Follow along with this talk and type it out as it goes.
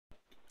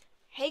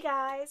Hey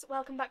guys,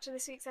 welcome back to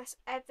this week's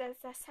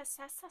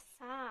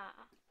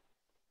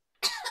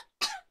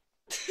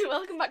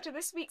welcome back to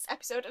this week's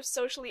episode of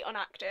Socially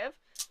Unactive.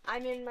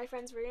 I'm in my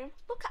friend's room.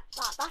 Look at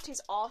that. That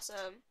is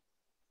awesome.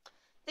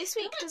 This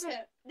week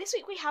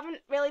we haven't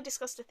really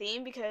discussed a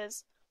theme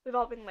because we've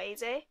all been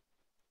lazy.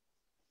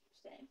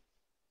 Same.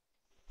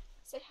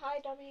 Say hi,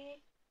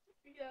 Dummy.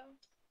 Yeah.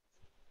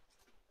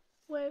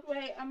 Wait.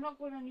 Wait, I'm not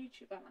going on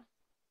YouTube, am I?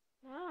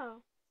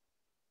 Oh.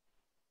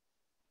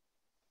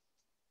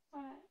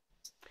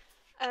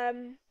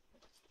 Alright.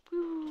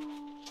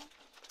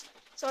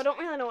 So I don't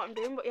really know what I'm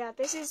doing, but yeah,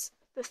 this is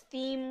the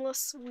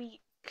themeless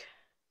week.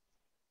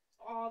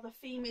 Oh, the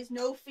theme is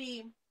no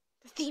theme.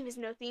 The theme is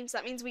no theme, so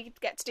that means we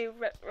get to do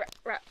We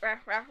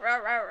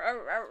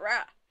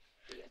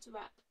get to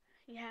rap.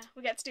 yeah,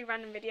 we get to do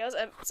random videos.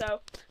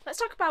 So let's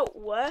talk about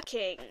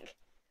working.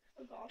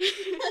 Oh god.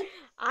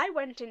 I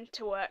went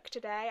into work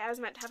today. I was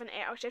meant to have an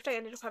 8-hour shift. I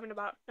ended up having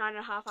about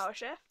 9.5-hour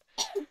shift.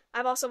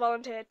 I've also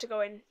volunteered to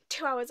go in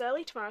 2 hours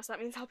early tomorrow, so that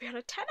means I'll be on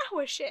a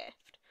 10-hour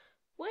shift.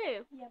 Woo!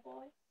 Yeah,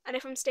 boy. And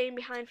if I'm staying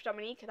behind for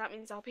Dominica, that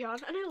means I'll be on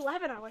an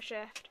 11-hour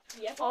shift.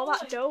 Yeah, boy. All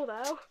that dough,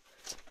 though.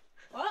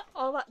 What?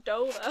 All that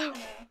dough, though.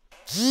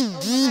 No.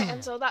 Alright,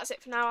 and so that's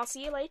it for now. I'll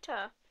see you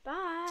later.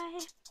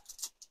 Bye!